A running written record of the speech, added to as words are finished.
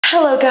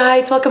Hello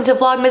guys, welcome to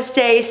Vlogmas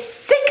Day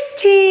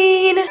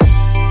 16.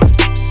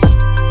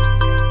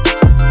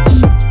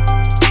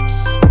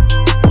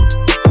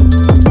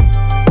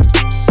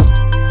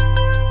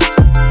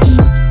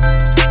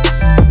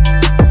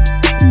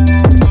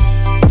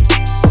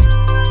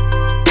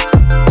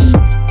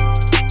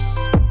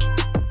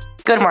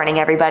 Good morning,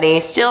 everybody.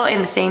 Still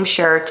in the same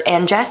shirt,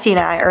 and Jesse and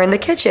I are in the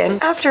kitchen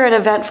after an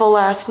eventful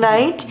last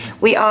night.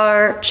 We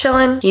are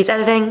chilling. He's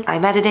editing,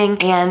 I'm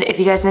editing, and if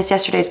you guys missed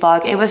yesterday's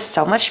vlog, it was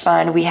so much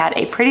fun. We had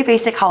a pretty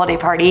basic holiday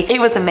party. It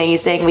was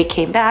amazing. We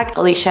came back.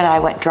 Alicia and I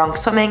went drunk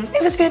swimming.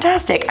 It was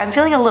fantastic. I'm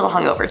feeling a little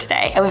hungover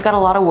today, and we've got a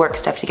lot of work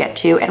stuff to get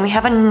to, and we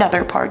have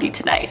another party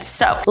tonight.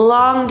 So,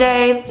 long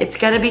day. It's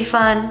gonna be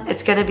fun.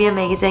 It's gonna be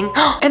amazing.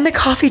 And the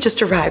coffee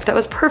just arrived. That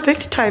was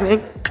perfect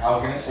timing. I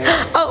was gonna say.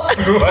 Oh.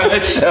 What a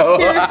show.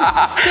 Here's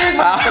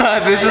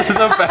this is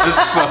the best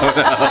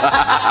photo.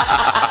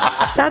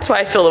 That's why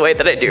I feel the way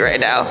that I do right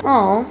now.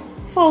 Oh,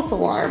 false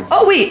alarm.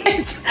 Oh wait,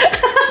 it's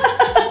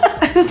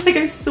I was like,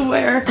 I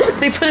swear.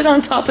 They put it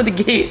on top of the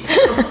gate.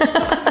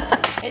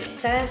 It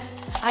says,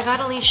 I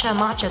got Alicia a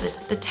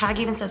matcha. The tag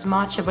even says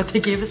matcha, but they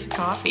gave us a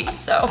coffee,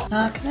 so.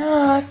 Knock,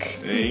 knock.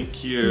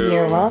 Thank you.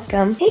 You're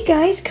welcome. Hey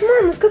guys, come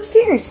on, let's go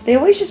upstairs. They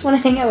always just want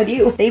to hang out with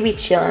you. They be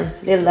chilling.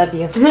 They love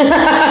you.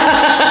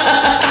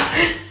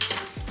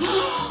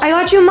 I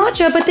got you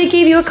matcha, but they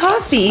gave you a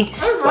coffee.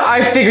 Well,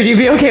 I figured you'd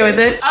be okay with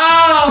it.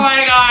 Oh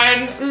my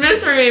god,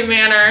 Mystery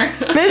Manor.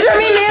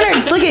 Mystery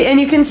Manor. Look at, and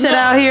you can sit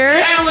out here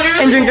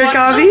and drink your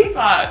coffee.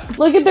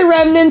 Look at the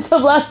remnants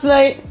of last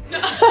night.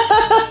 Wait,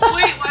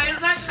 why is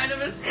that kind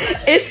of a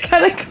set? It's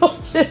kind of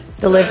gorgeous.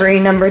 Delivery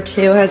number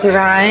 2 has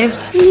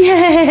arrived.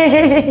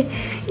 Yay!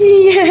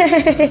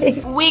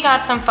 Yay! We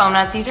got some foam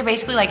nuts. These are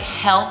basically like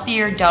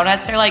healthier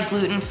donuts. They're like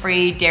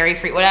gluten-free,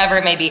 dairy-free, whatever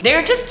it may be.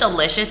 They're just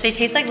delicious. They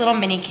taste like little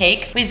mini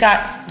cakes. We've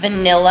got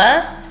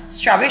vanilla,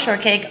 strawberry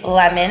shortcake,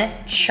 lemon,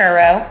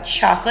 churro,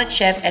 chocolate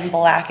chip, and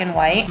black and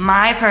white.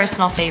 My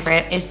personal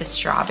favorite is the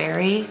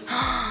strawberry. Look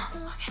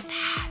at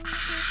that.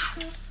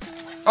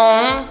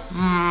 Oh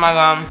my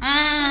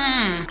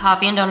god.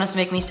 Coffee and donuts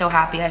make me so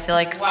happy. I feel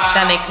like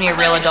that makes me a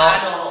real adult.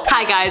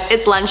 Hi guys,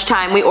 it's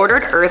lunchtime. We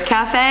ordered Earth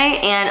Cafe,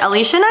 and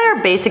Alicia and I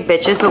are basic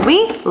bitches, but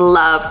we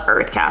love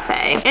Earth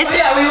Cafe. It's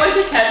yeah, we went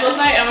to Catch last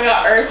night and we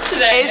got Earth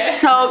today.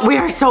 we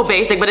are so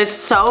basic, but it's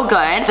so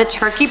good. The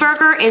turkey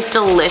burger is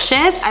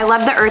delicious. I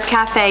love the Earth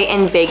Cafe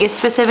in Vegas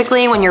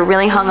specifically when you're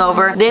really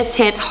hungover. This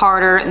hits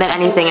harder than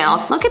anything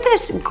else. Look at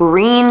this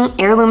green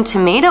heirloom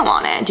tomato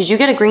on it. Did you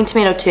get a green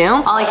tomato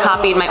too? Ollie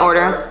copied my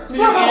order. Did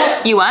you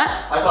get it? You what?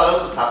 I thought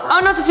it was a pepper. Oh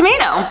no, it's a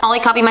tomato.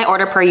 Ollie copied my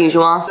order per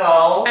usual.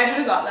 No. I should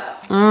have got that.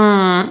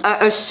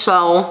 It is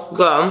so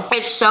good.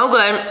 It's so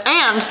good.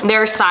 And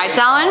their side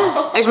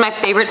salad is my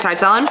favorite side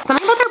salad.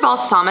 Something about their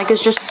balsamic is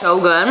just so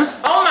good.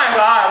 Oh my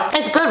god.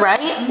 It's good, right?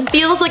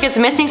 Feels like it's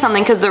missing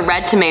something because the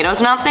red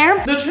tomato's not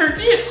there. The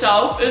turkey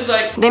itself is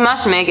like... They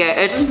must make it.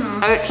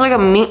 It's like a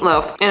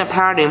meatloaf in a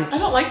patty. I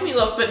don't like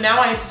meatloaf, but now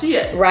I see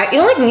it. Right? You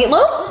don't like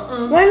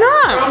meatloaf? Why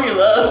not? Romy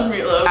loves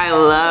meatloaf. I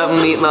love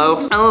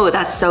meatloaf. Oh,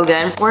 that's so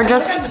good. We're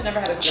just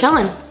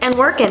chilling and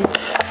working.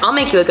 I'll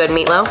make you a good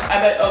meatloaf. I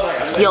bet, oh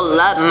my god. You'll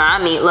love my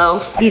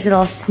meatloaf. These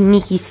little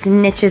sneaky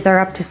snitches are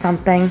up to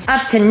something.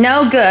 Up to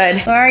no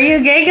good. Why are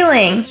you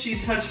giggling? She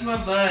touched my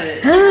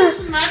butt.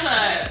 My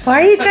butt.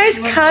 Why are you guys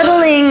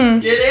cuddling?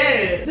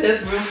 Get in.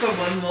 There's room for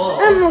one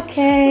more. I'm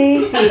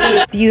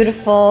okay.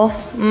 Beautiful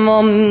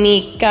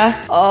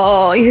Momika.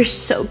 Oh, you're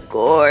so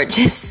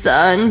gorgeous,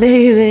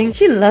 sunbathing.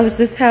 She loves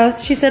this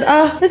house. She said,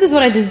 oh, this is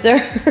what I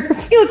deserve.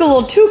 You look a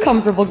little too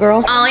comfortable,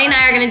 girl. Ollie and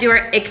I are gonna do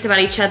our icks about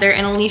each other,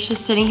 and Alicia's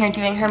sitting here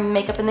doing her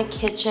makeup in the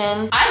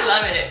kitchen. I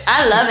love it.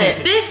 I love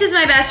it. This is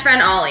my best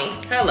friend, Ollie.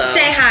 Hello.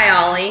 Say hi,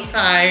 Ollie.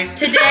 Hi.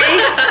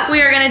 Today,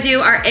 we are gonna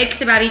do our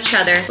icks about each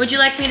other. Would you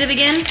like me to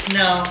begin?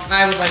 No,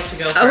 I would like to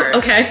go Oh, first.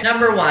 okay.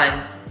 Number 1.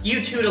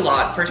 You toot a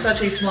lot for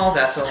such a small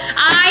vessel.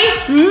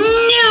 I knew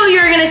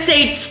you were gonna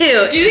say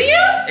toot. Do you?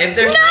 If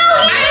there's No,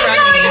 I was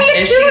calling you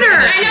and she's tutor.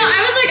 gonna I know, toot.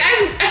 I was like,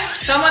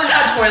 Someone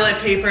had toilet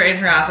paper in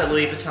her ass at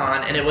Louis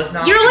Vuitton, and it was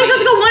not. You're only me.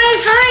 supposed to go one at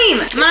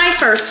a time. My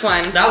first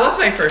one. That was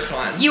my first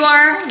one. You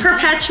are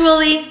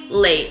perpetually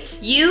late.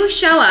 You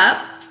show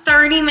up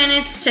 30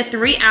 minutes to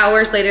 3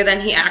 hours later than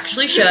he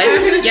actually should.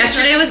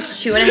 Yesterday was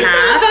 2.5.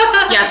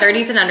 Yeah, 30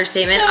 is an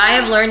understatement. I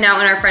have learned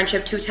now in our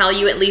friendship to tell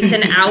you at least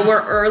an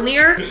hour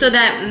earlier so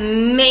that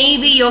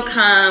maybe you'll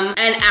come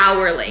an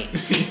hour late.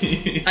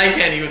 I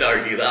can't even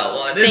argue that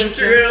one. Thank It's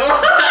you.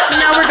 true.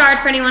 No regard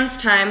for anyone's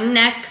time.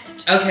 Next.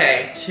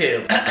 Okay,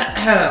 2.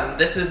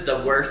 This is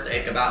the worst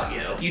ick about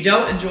you. You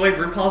don't enjoy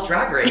RuPaul's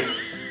Drag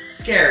Race.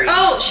 Scary.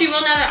 oh, she will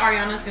know that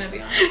Ariana's gonna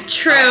be on it.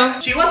 True.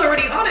 She was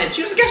already on it.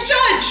 She was a guest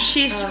judge.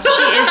 She is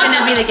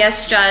gonna be the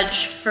guest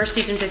judge for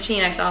season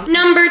 15, I saw.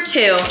 Number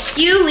 2,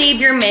 you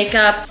leave your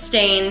makeup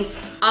stains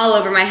all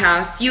over my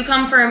house. You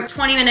come for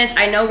 20 minutes,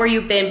 I know where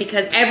you've been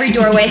because every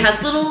doorway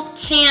has little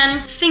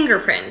tan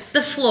fingerprints.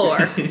 The floor,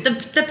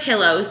 the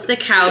pillows, the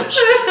couch,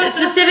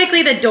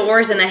 specifically the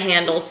doors and the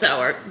handles,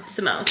 so it's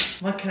the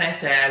most. What can I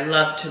say? I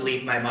love to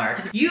leave my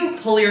mark. You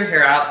pull your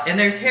hair out and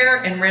there's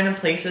hair in random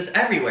places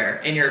everywhere.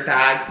 In your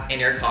bag, in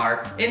your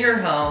car, in your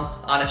home,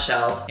 on a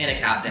shelf, in a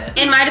cabinet.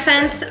 In my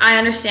defense, I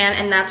understand,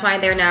 and that's why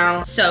they're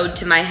now sewed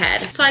to my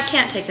head. So I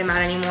can't take them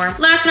out anymore.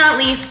 Last but not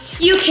least,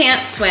 you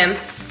can't swim.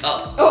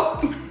 Oh.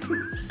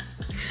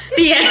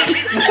 The end.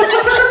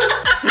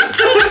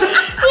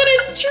 What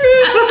is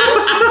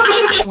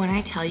true? When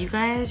I tell you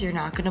guys, you're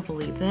not gonna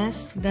believe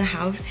this. The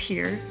house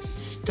here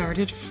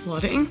started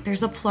flooding.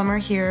 There's a plumber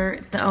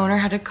here. The owner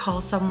had to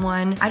call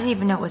someone. I didn't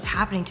even know what was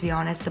happening, to be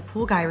honest. The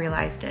pool guy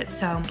realized it.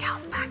 So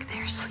Cal's back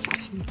there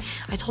sleeping.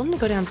 I told him to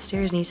go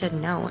downstairs and he said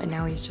no, and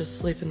now he's just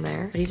sleeping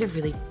there. But he's a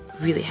really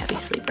heavy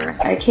sleeper.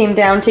 I came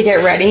down to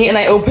get ready and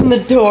I opened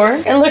the door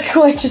and look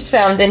who I just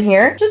found in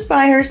here. Just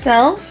by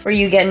herself. Were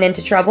you getting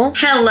into trouble?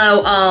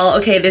 Hello all.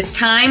 Okay, it is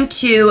time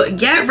to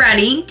get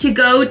ready to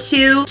go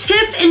to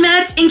Tiff and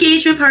Matt's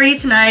engagement party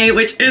tonight,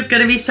 which is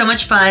gonna be so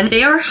much fun.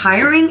 They are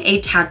hiring a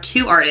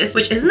tattoo artist,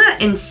 which isn't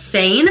that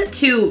insane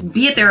to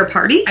be at their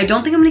party? I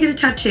don't think I'm gonna get a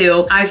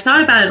tattoo. I've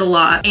thought about it a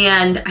lot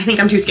and I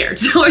think I'm too scared.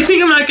 So I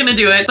think I'm not gonna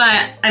do it,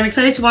 but I'm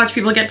excited to watch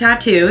people get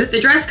tattoos.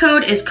 The dress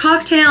code is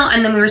cocktail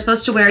and then we were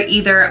supposed to wear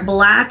either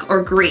black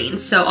or green.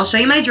 So I'll show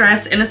you my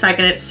dress in a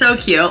second. It's so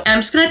cute. And I'm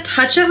just gonna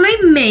touch up my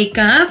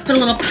makeup, put a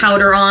little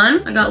powder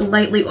on. I got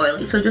lightly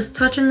oily, so just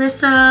touching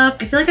this up.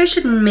 I feel like I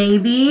should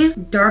maybe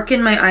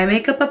darken my eye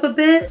makeup up a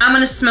bit. I'm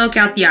gonna smoke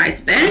out the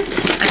eyes a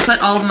bit. I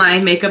put all of my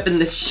makeup in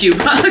this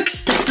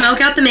shoebox. To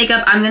smoke out the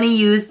makeup, I'm gonna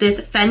use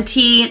this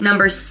Fenty No.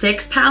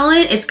 6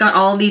 palette. It's got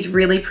all these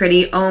really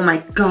pretty, oh my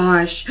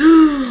gosh,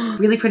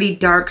 really pretty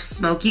dark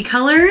smoky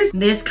colors.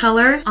 This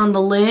color on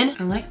the lid.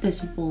 I like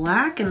this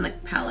black in the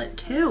palette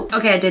too.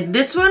 Okay, I did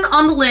this one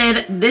on the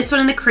lid, this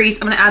one in the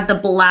crease. I'm gonna add the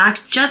black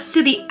just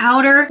to the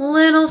outer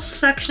little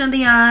section of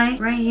the eye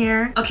right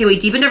here. Okay, we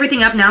deepened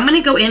everything up. Now I'm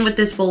gonna go in with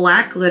this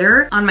black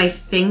glitter on my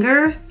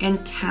finger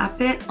and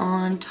tap it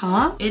on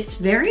top. It's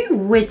very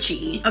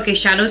witchy. Okay,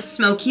 shadows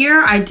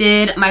smokier. I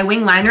did my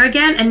wing liner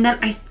again, and then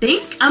I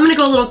think I'm gonna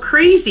go a little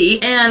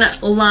crazy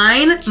and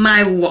line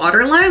my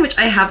waterline, which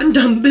I haven't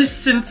done this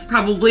since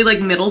probably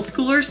like middle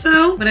school or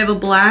so. But I have a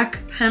black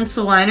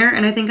pencil liner,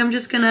 and I think I'm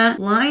just gonna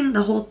line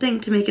the whole thing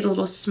to make it a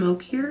little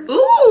smokier.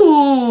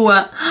 Ooh!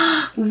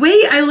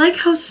 Wait, I like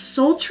how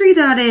sultry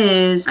that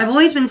is. I've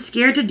always been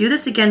scared to do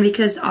this again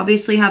because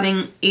obviously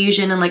having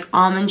Asian and like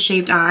almond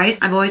shaped eyes,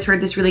 I've always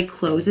heard this really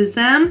closes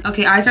them.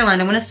 Okay, eyes are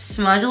lined. I'm gonna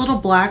smudge a little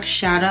black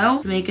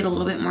shadow to make it a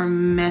little bit more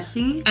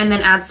messy, and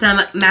then add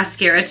some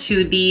mascara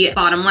to the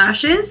bottom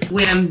lashes.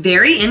 Wait, I'm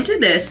very into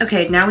this.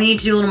 Okay, now we need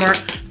to do a little more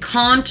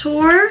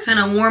contour, kind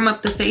of warm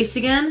up the face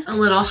again. A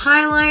little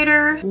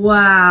highlighter.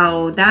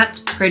 Wow, that's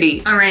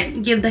pretty. All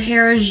right, give the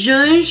hair a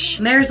zhuzh.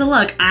 There's a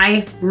look.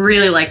 I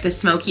really like this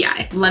smoky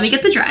eye. Let me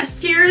get the dress.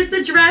 Here's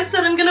the dress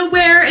that I'm gonna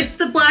wear. It's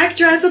the black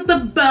dress with the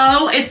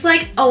bow. It's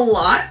like a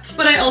lot,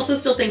 but I also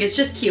still think it's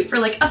just cute for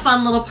like a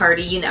fun little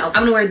party, you know.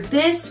 I'm gonna wear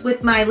this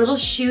with my little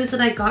shoes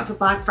that I got for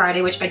Black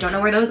Friday, which I don't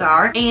know where those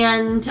are,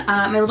 and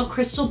my little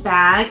crystal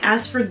bag.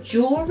 As for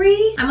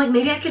jewelry, I'm like,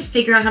 maybe I could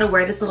figure out how to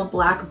wear this little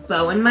black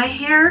bow in my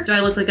hair. Do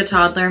I look like a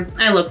toddler?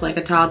 I look like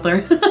a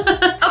toddler.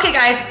 Okay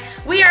guys,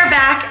 we are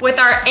back with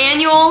our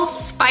annual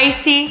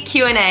spicy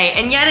Q&A,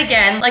 and yet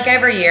again, like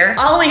every year,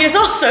 Ollie is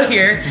also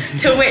here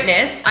to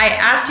witness. I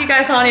asked you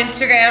guys on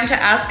Instagram to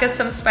ask us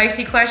some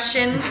spicy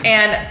questions,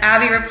 and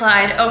Abby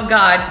replied, oh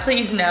God,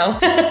 please no.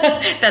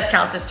 That's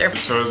Cal's sister.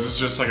 So is this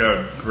just like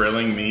a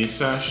grilling me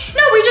sesh?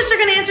 No, we just are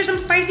gonna answer some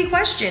spicy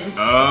questions.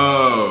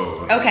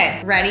 Oh.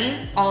 Okay, ready?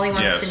 Ollie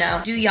wants to Yes.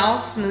 know, do y'all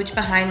smooch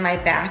behind my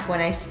back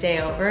when I stay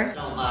over?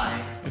 Don't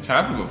lie. It's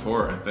happened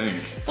before, I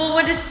think. Well,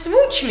 what does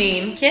smooch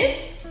mean?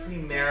 Kiss?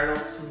 Premarital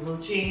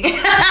smooching.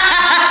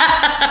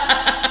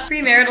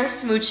 Premarital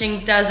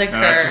smooching does occur.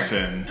 No, that's a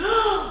sin.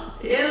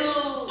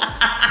 Ew.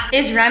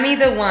 Is Remy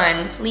the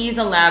one? Please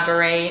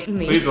elaborate.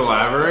 Me. Please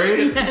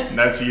elaborate.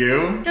 That's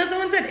you? No,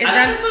 someone said, is I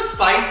Remy... think this was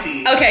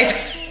spicy. Okay, so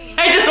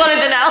I just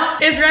wanted to know.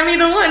 Is Remy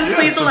the one? Yes,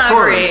 Please of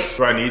elaborate. course.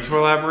 Do I need to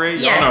elaborate?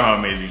 Yes. Y'all know how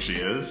amazing she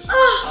is.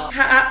 Oh,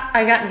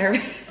 I got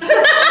nervous.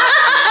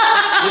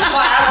 That's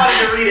why I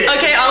wanted to read it.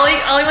 Okay,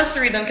 Ollie wants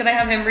to read them. Can I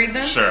have him read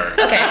them? Sure.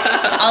 Okay,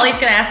 Ollie's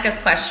gonna ask us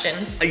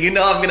questions. You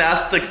know I'm gonna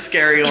ask the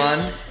scary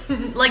ones.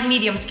 Like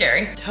medium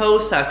scary. Toe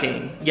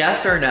sucking,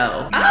 yes or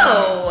no?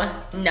 Oh,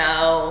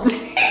 no.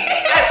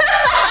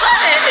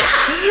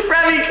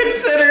 Remy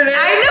considered it.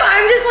 I know,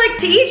 I'm just like,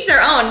 to each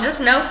their own, just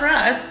no for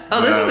us.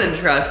 Oh, this No. is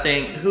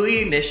interesting. Who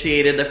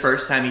initiated the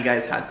first time you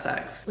guys had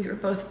sex? We were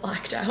both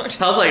blacked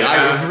out. I was like,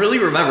 Yeah. I really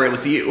remember it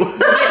was you. Was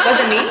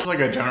it me? It's like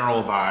a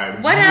general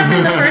vibe. What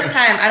happened the first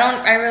time?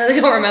 I really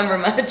don't remember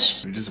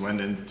much. We just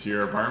went into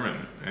your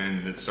apartment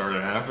and it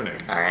started happening.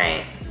 All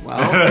right. Well,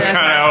 That's kind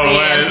of how the it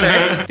went.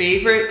 answer.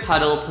 favorite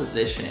cuddle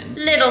position?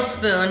 Little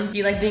spoon. Do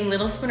you like being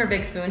little spoon or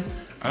big spoon?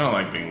 I don't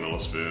like being little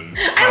spoon.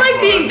 I like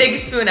being big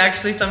spoon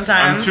actually I'm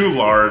sometimes. too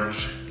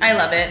large. I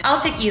love it. I'll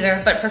take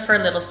either, but prefer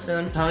little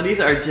spoon. Some of these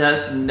are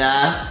just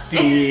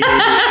nasty.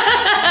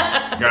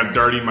 Got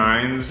dirty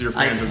minds. Your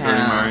fans have dirty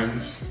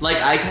minds.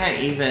 Like, I can't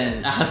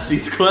even ask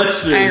these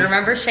questions. I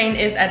remember Shane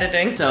is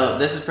editing. So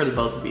this is for the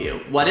both of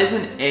you. What is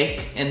an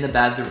ick in the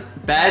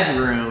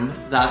bedroom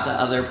that the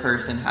other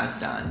person has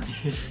done?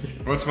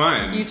 What's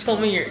mine? You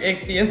told me your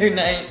ick the other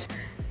night.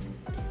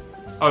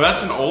 Oh,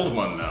 that's an old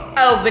one though.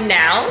 Oh, but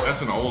now?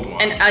 That's an old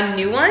one. And a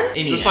new one?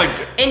 Just like.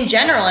 In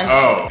general, I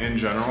think. Oh, in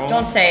general?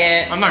 Don't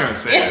say it. I'm not gonna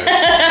say it.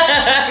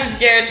 I'm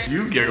scared.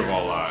 You giggle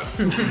a lot.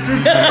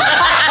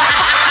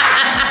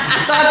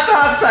 That's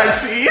not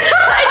sexy.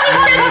 I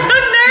just get so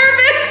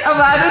nervous.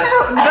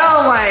 Imagine,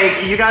 no,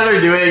 like, you guys are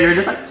doing it, you're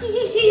just like,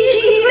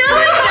 No,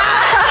 I'm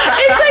not.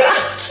 It's like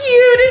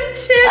cute and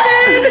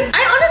timid.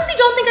 I honestly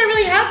don't think I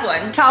really have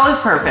one. Cal is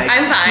perfect.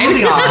 I'm fine.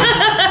 Moving on.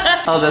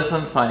 Oh, this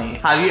one's funny.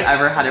 Have you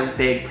ever had a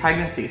big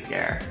pregnancy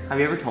scare? Have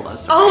you ever told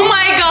us? Oh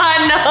my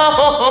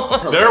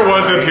god, no. There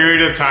was a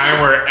period of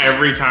time where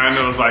every time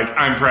it was like,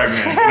 I'm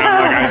pregnant. And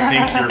I'm like, I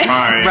think you're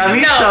fine.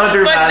 Remy's No, so but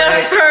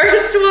dramatic. the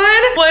first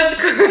one was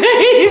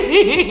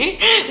crazy.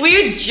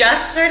 We had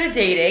just started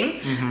dating,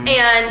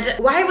 and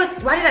why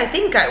did I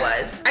think I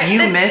was?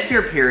 You missed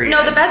your period.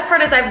 No, the best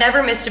part is I've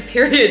never missed a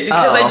period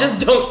because I just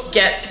don't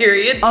get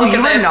periods. Oh, because you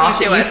I were have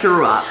nauseous. You PCOS.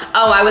 threw up.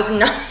 Oh, I was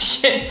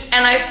nauseous.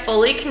 And I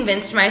fully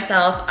convinced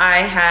myself I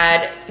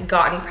had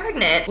gotten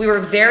pregnant. We were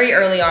very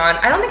early on.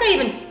 I don't think I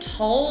even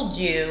told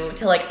you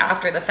till like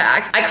after the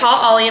fact. I call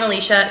Ollie and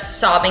Alicia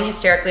sobbing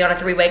hysterically on a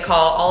three-way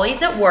call.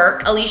 Ollie's at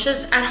work,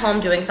 Alicia's at home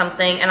doing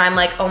something, and I'm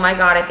like, oh my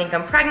god, I think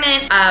I'm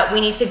pregnant. We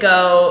need to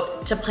go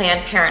to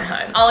Planned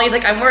Parenthood. Ollie's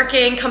like, I'm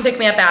working, come pick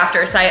me up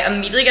after. So I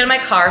immediately get in my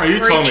car, Oh, you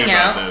told me freaking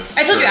about out. this.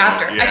 I told you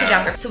after. Yeah. I told you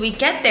after. So we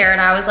get there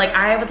and I was like,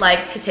 I would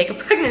like to take a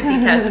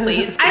pregnancy test,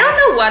 please. I don't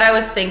know what I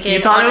was thinking.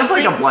 You thought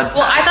honestly. it was like a blood test.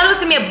 Well, I thought it was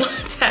gonna be a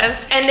blood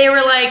test. And they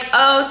were like,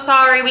 oh,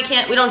 sorry, we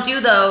don't do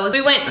those.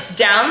 We went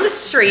down the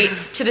street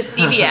to the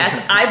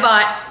CVS. I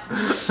bought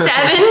 7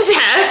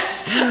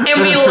 tests and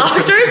we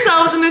locked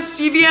ourselves in the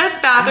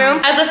CVS bathroom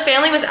as a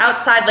family was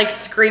outside like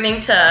screaming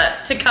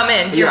to come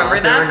in. Do you remember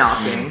that? They were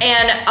knocking.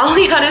 And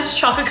Ollie had his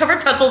chocolate covered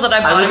pretzels that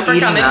I bought him for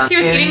coming. He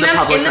was eating them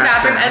in the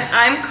bathroom as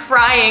I'm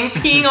crying,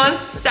 peeing on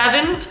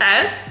 7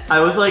 tests. I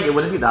was like, it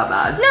wouldn't be that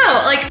bad.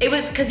 No, like it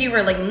was because you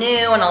were like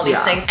new and all these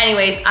things.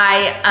 Anyways,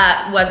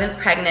 I wasn't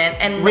pregnant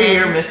and Wait, then...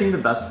 you're missing the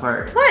best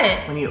part. What?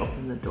 When you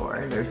open the door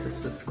and there's this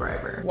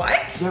subscriber.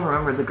 What? Yeah,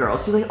 remember the girl?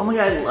 She's like, oh my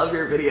god, I love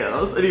your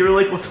videos. And you were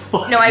like, what the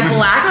fuck? No, I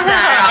blacked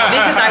that out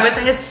because I was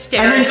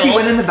hysterical. And then she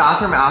went in the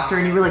bathroom after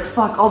and you were like,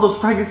 fuck, all those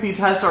pregnancy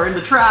tests are in the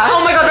trash.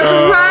 Oh my god, that's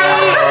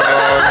right!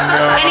 Oh,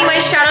 no. Anyway,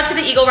 shout out to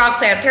the Eagle Rock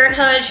Planned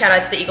Parenthood, shout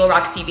out to the Eagle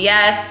Rock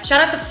CVS, shout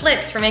out to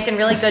Flips for making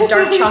really good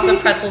dark chocolate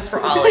pretzels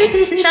for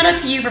Ollie. Shout out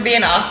to you for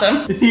being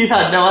awesome. He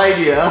had no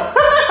idea.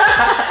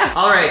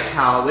 Alright,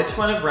 Cal, which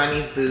one of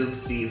Remy's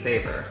boobs do you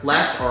favor?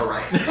 Left or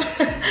right?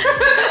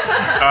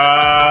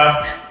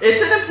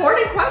 It's an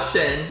important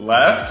question.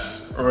 Left?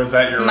 Or is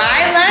that your My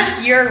right?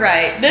 left, your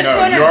right. This No,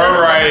 one or you're this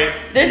right.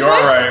 one? This you're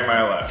one? right,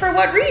 my left. For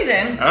what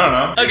reason? I don't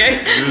know.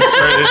 Okay. It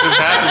just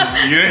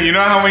happens. You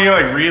know how when you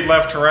like read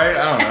left to right?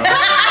 I don't know.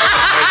 It's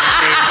like the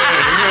same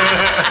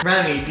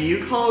thing. Remy, do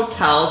you call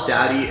Cal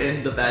daddy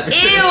in the bedroom?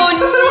 Ew,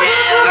 never!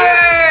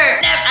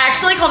 I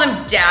actually called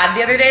him dad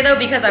the other day though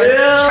because I was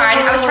trying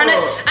to,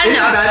 I don't In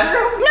know. the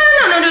bedroom?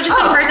 No, just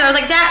in person. I was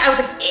like, Dad, I was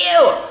like,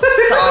 ew,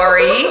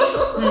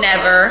 sorry,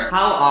 never.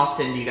 How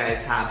often do you guys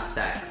have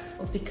sex?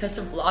 Well, because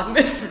of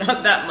Vlogmas,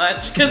 not that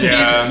much. Because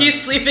Yeah.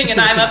 he's sleeping and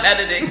I'm up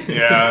editing.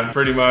 Yeah,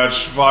 pretty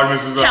much.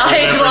 Vlogmas is up Cal there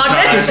hates every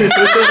Vlogmas.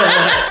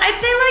 time. I'd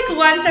say like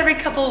once every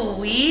couple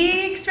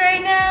weeks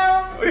right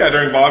now. Oh yeah,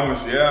 during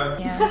Vlogmas, yeah.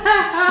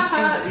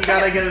 Yeah. You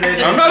gotta get it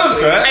in. I'm not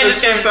upset. I'm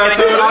It's just just that's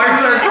kidding. how it Arms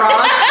is. are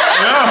crossed.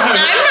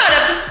 I'm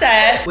not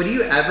upset. Would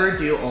you ever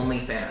do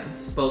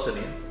OnlyFans? Both of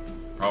you.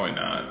 Probably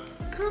not.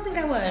 I don't think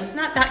I would.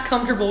 Not that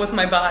comfortable with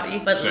my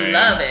body, but Same.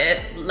 love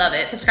it. Love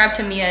it. Subscribe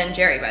to Mia and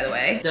Jerry, by the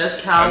way. Does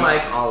Cal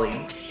like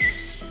Ollie?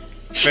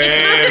 It's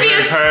supposed to be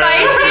a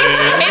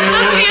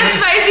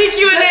spicy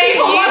Q&A.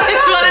 You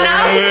just want to know?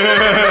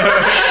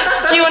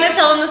 Do you want to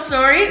tell them the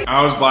story?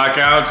 I was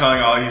blackout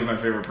telling Ollie he's my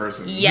favorite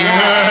person. It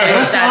Yes,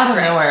 was out that's of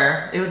right.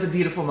 nowhere. It was a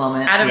beautiful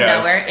moment. Out of Yes.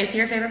 nowhere. Is he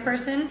your favorite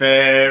person?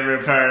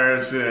 Favorite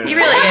person. He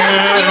really is.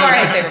 You are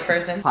his favorite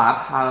person.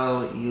 Clap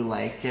how you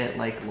like it,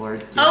 like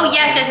Lord. Oh,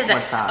 yes.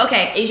 What's that?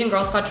 Okay, Asian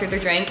Girl Squad Truth or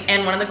Drink,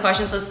 and one of the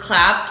questions was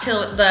clap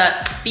till the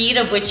beat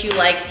of which you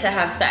like to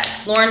have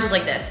sex. Lauren's was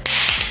like this.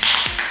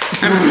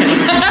 I'm just kidding.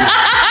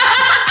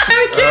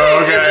 I'm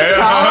kidding. Okay.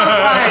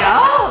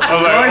 I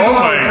was like, oh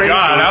my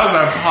god, how is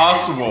that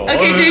possible?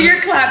 Okay, do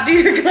your clap,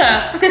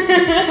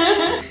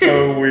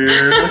 So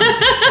weird.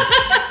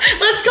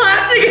 Let's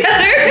clap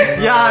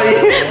together. Yeah,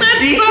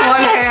 each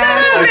one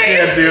hand. I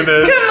can't do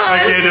this. Come on. I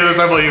can't do this,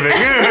 I'm leaving.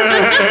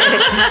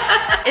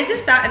 Is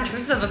this that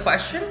intrusive of a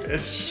question?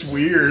 It's just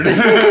weird.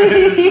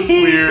 It's just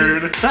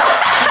weird.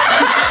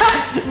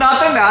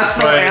 Not the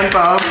national Like-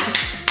 anthem.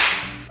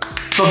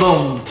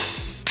 Ba-boom.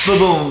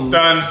 Boom.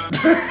 Done.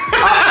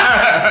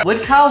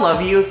 Would Cal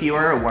love you if you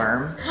were a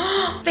worm?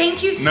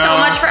 Thank you so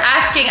much for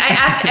asking. I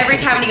ask every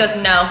time and he goes,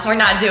 no, we're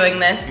not doing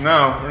this.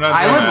 No, we're not doing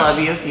I would that. love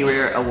you if you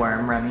were a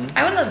worm, Remy.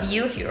 I would love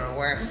you if you were a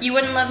worm. You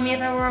wouldn't love me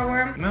if I were a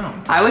worm? No.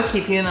 I would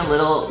keep you in a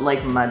little,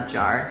 like, mud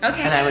jar.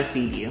 Okay. And I would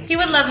feed you. He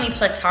would love me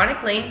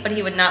platonically, but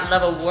he would not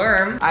love a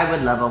worm. I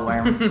would love a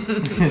worm.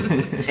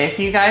 If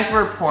you guys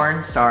were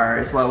porn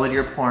stars, what would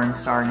your porn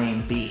star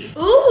name be?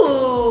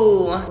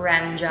 Ooh,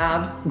 Ram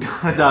job.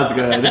 That was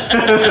good.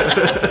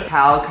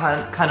 Cal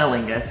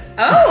Cunnilingus.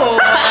 Oh,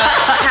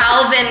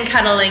 Calvin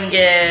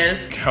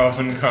Cunnilingus.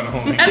 Calvin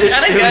Cunnilingus. That's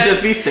kind of It would good.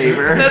 just be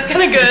Saber. That's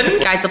kind of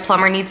good. Guys, the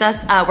plumber needs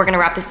us. We're gonna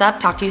wrap this up.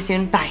 Talk to you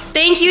soon. Bye.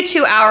 Thank you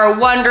to our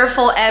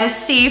wonderful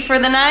MC for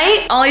the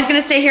night. Ollie's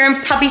gonna stay here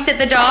and puppy sit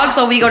the dogs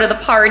while we go to the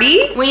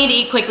party. We need to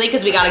eat quickly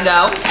because we gotta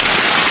go.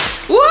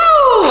 Woo!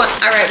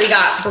 All right, we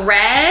got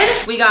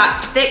bread. We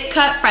got thick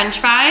cut French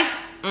fries.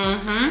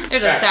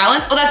 There's a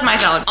salad. Oh, that's my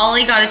salad.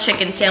 Ollie got a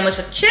chicken sandwich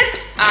with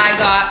chips. I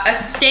got a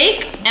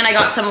steak and I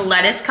got some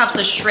lettuce cups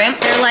of shrimp.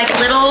 They're like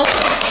little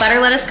butter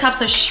lettuce cups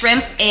of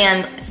shrimp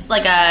and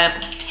like a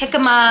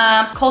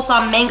jicama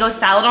coleslaw mango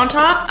salad on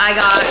top. I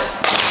got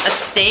a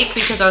steak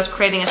because I was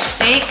craving a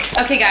steak.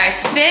 Okay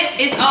guys, fit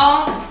is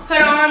all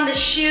put on. The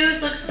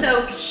shoes look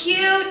so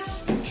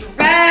cute.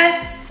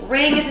 Dress,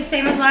 ring is the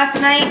same as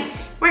last night.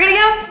 We're gonna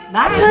go.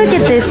 Bye. Look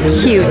at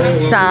this cute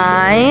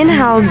sign.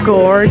 How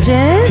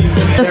gorgeous.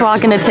 Just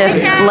walking to Tiff,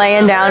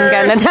 laying down,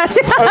 getting a tattoo.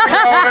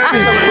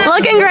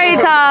 Looking great,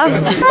 Tough.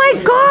 Oh my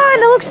God,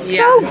 that looks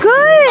so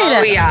good.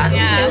 Oh yeah.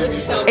 Yeah, it looks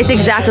so It's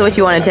exactly what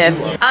you wanted, Tiff.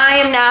 I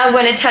am now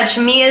going to touch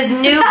Mia's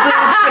new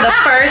boobs for the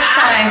first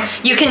time.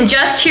 You can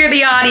just hear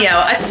the audio.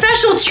 A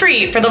special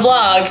treat for the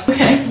vlog.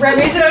 Okay.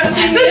 Remy's about to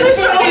see This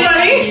is so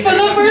funny. for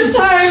the first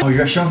time. Oh,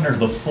 you're showing her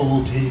the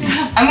full titty.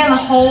 I'm getting the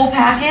whole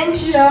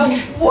package.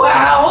 Yeah.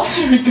 Wow.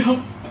 Here we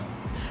go.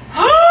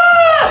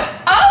 Oh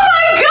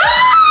my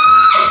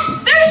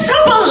God! They're so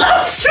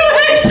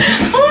voluptuous!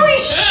 Holy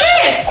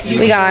shit!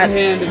 We got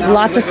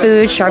lots of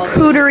food,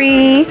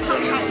 charcuterie,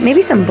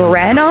 maybe some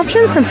bread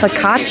options, some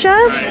focaccia.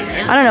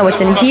 I don't know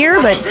what's in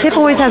here, but Tiff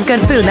always has good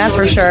food, that's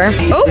for sure.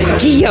 Oh,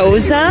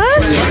 gyoza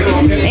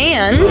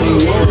and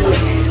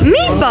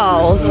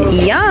meatballs.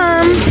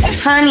 Yum.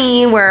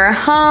 Honey, we're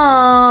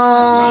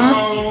home.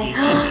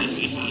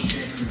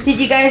 Did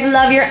you guys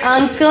love your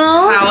uncle?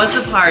 How was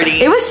the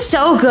party? It was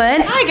so good.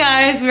 Hi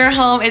guys, we're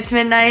home. It's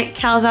midnight.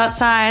 Cal's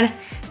outside,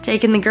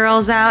 taking the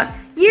girls out.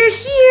 You're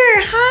here,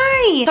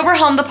 hi. So we're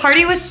home. The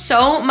party was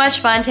so much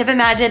fun. Tiff and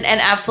Matt did an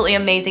absolutely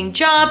amazing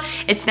job.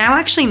 It's now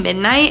actually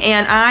midnight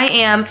and I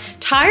am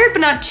tired, but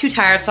not too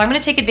tired. So I'm gonna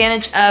take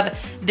advantage of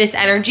this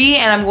energy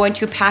and I'm going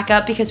to pack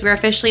up because we're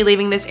officially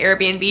leaving this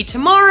Airbnb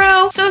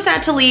tomorrow. So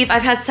sad to leave.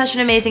 I've had such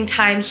an amazing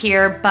time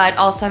here, but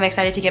also I'm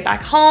excited to get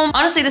back home.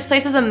 Honestly, this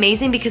place was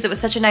amazing because it was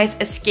such a nice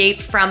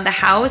escape from the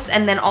house.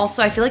 And then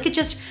also I feel like it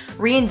just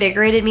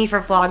reinvigorated me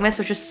for Vlogmas,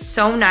 which was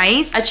so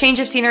nice. A change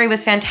of scenery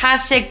was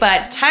fantastic,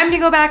 but time to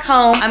go back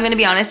home. I'm gonna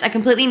be honest, I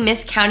completely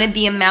miscounted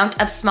the amount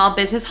of small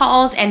business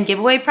hauls and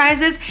giveaway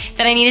prizes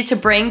that I needed to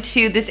bring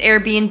to this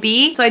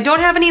Airbnb. So I don't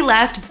have any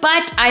left,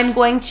 but I'm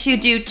going to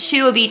do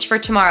 2 of each for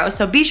tomorrow.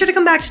 So be sure to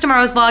come back to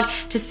tomorrow's vlog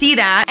to see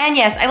that. And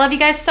yes, I love you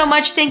guys so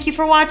much. Thank you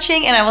for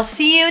watching and I will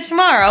see you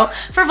tomorrow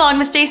for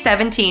Vlogmas Day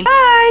 17.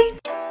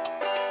 Bye!